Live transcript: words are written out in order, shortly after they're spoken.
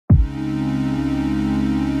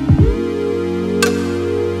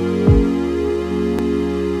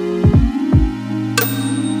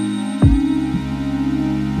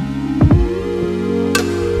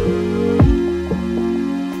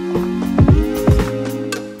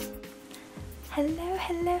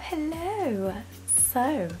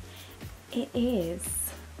So it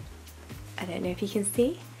is, I don't know if you can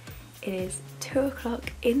see, it is 2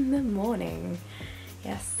 o'clock in the morning.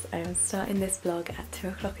 Yes, I am starting this vlog at 2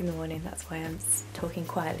 o'clock in the morning. That's why I'm talking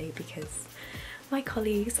quietly, because my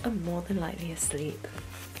colleagues are more than likely asleep.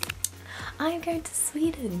 I am going to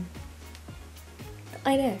Sweden.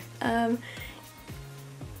 I know.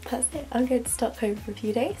 That's it. I'm going to Stockholm for a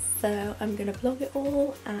few days, so I'm going to vlog it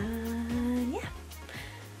all, and yeah.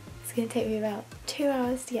 It's going to take me about 2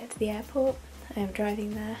 hours to get to the airport. I am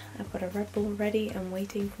driving there. I've got a Red Bull ready and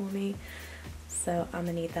waiting for me, so I'm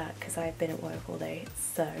going to need that because I've been at work all day.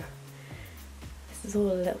 So this is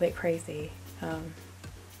all a little bit crazy.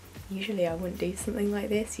 Usually I wouldn't do something like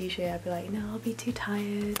this. Usually I'd be like, no, I'll be too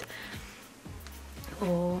tired,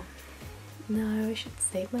 or no, I should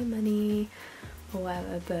save my money or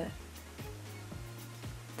whatever, but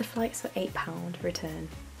the flights were £8 return,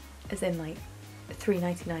 as in like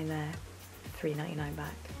 $3.99 there, $3.99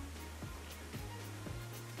 back.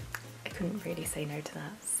 I couldn't really say no to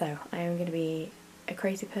that, so I am going to be a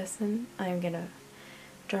crazy person. I am going to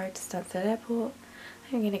drive to Stansted Airport,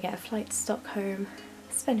 I'm going to get a flight to Stockholm,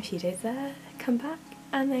 spend a few days there, come back,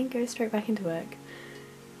 and then go straight back into work.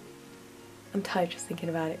 I'm tired just thinking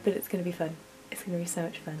about it, but it's going to be fun. It's going to be so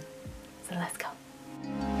much fun. So let's go.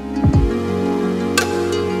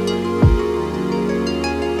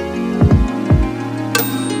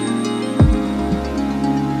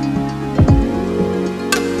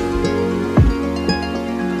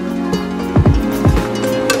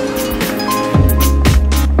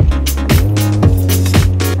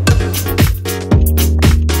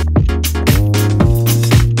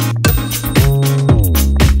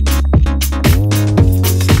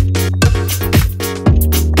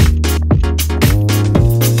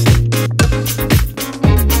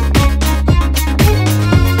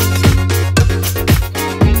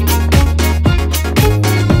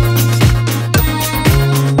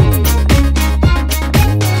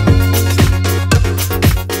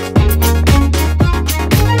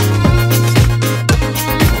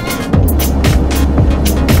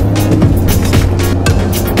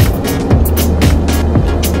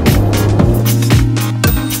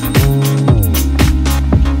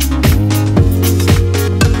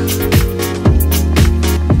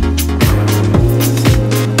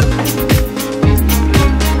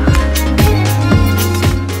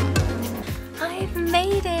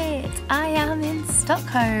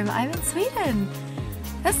 Stockholm. I'm in Sweden.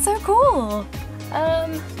 That's so cool.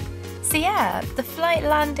 So yeah, the flight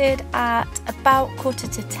landed at about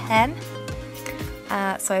 10:15.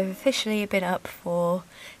 So I've officially been up for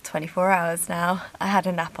 24 hours now. I had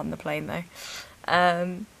a nap on the plane though.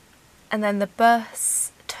 And then the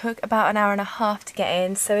bus took about an hour and a half to get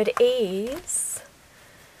in. So it's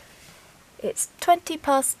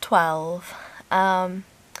 12:20. I'm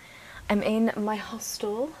in my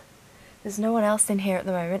hostel. There's no one else in here at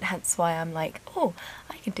the moment, hence why I'm like, oh,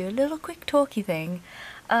 I can do a little quick talky thing.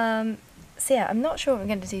 So yeah, I'm not sure what I'm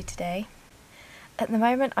going to do today. At the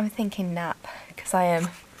moment I'm thinking nap, because I am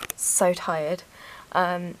so tired.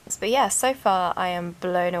 But yeah, so far I am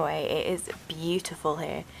blown away. It is beautiful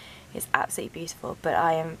here. It's absolutely beautiful, but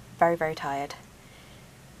I am very, very tired.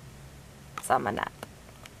 So I'm a nap.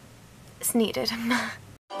 It's needed.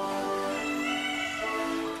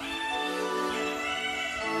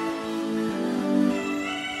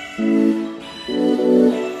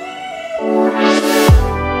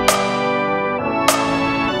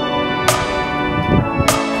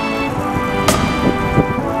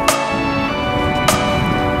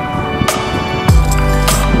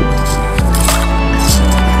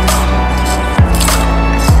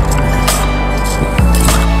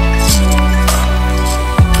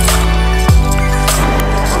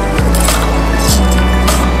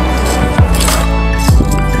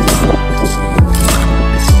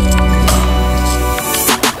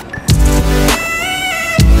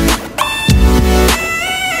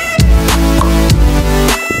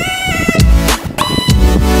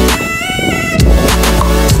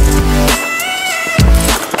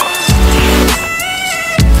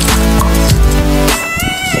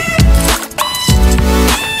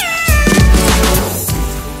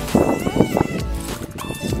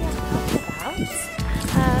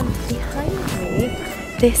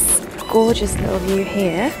 This gorgeous little view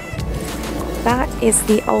here, that is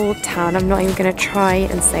the old town. I'm not even going to try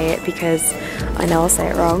and say it because I know I'll say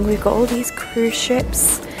it wrong. We've got all these cruise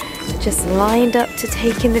ships just lined up to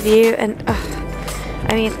take in the view, and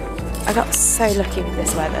I mean, I got so lucky with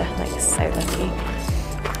this weather, like so lucky.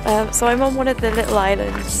 So I'm on one of the little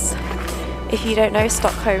islands. If you don't know,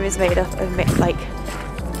 Stockholm is made up of like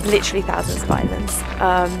literally thousands of islands.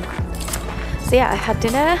 So yeah, I had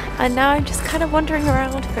dinner and now I'm just kind of wandering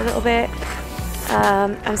around for a little bit.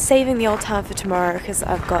 I'm saving the old town for tomorrow because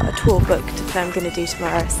I've got a tour booked that I'm going to do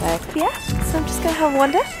tomorrow. So yeah, so I'm just going to have a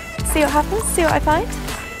wander, see what happens, see what I find.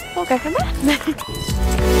 We'll go from there.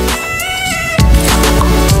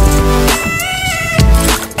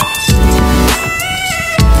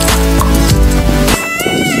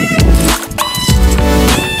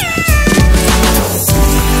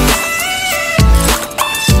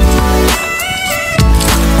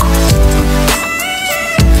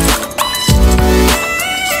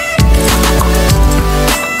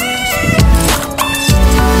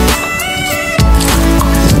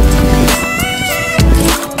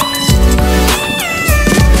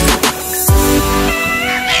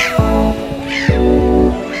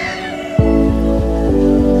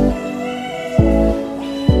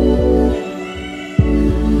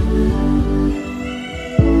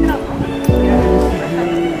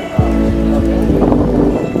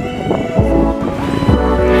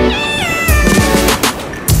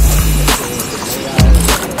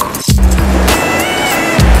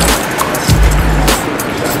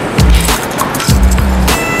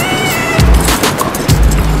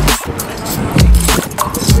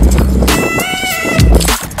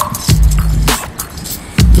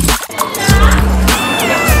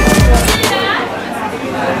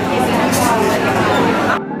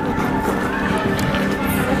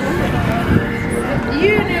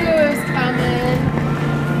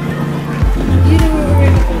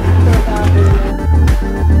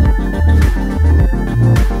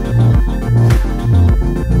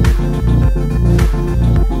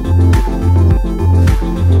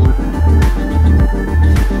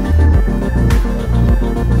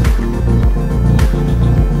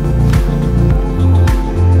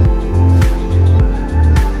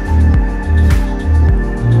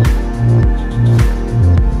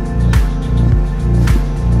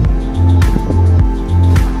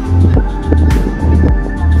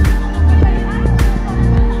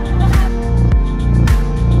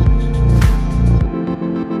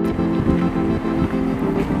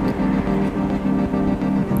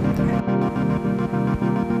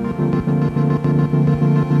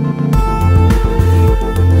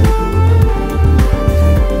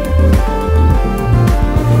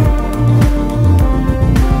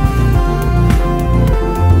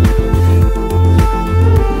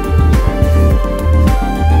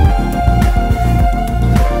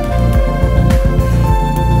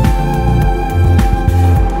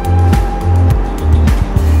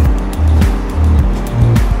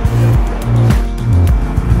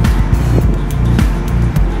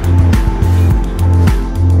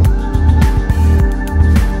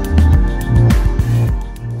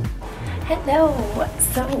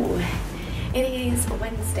 So it is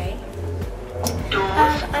Wednesday.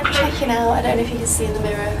 I'm checking out. I don't know if you can see in the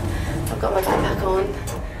mirror. I've got my backpack on.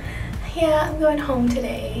 Yeah, I'm going home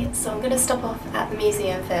today, so I'm going to stop off at the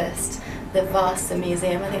museum first, the Vasa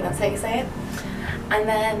Museum, I think that's how you say it. And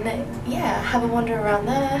then, yeah, have a wander around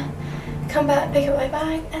there, come back, pick up my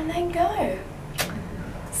bag, and then go.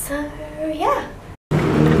 So, yeah.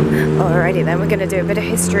 Alrighty then, we're going to do a bit of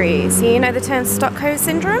history. So you know the term Stockholm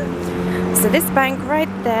syndrome? So this bank right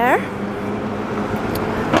there,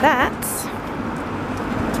 that,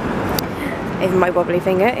 even my wobbly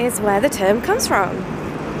finger, is where the term comes from.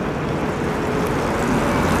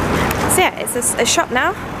 So yeah, it's a shop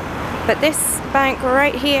now, but this bank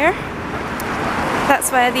right here,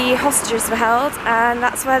 that's where the hostages were held, and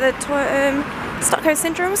that's where the term Stockholm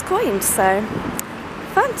syndrome was coined, so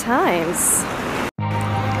fun times.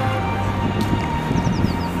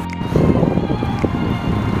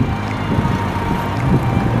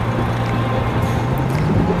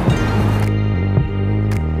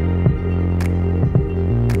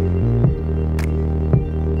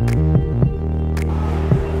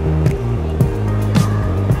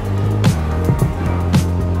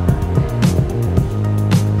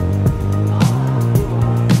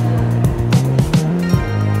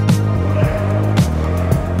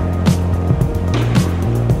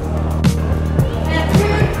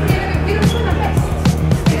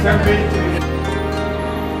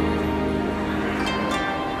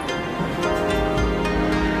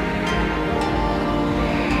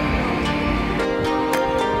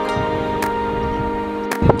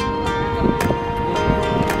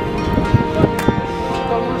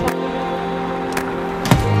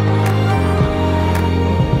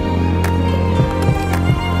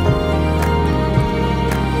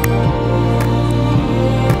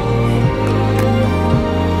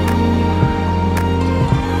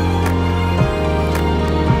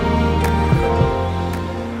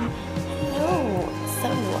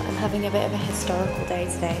 historical day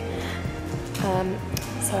today.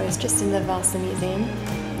 So I was just in the Vasa Museum,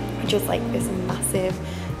 which is like this massive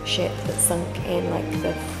ship that sunk in like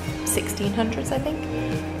the 1600s, I think.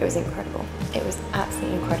 It was incredible. It was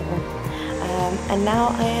absolutely incredible. And now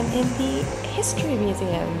I am in the History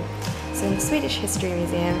Museum. So in the Swedish History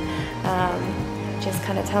Museum, just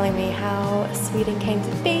kind of telling me how Sweden came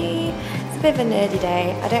to be. It's a bit of a nerdy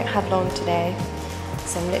day. I don't have long today,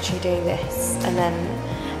 so I'm literally doing this, and then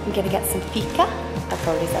I'm gonna get some fika. I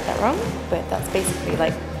probably said that wrong, but that's basically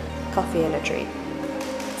like coffee and a treat,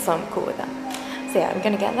 so I'm cool with that. So yeah, I'm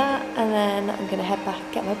gonna get that, and then I'm gonna head back,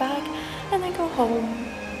 get my bag, and then go home.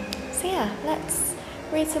 So yeah, let's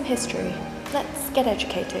read some history. Let's get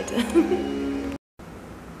educated.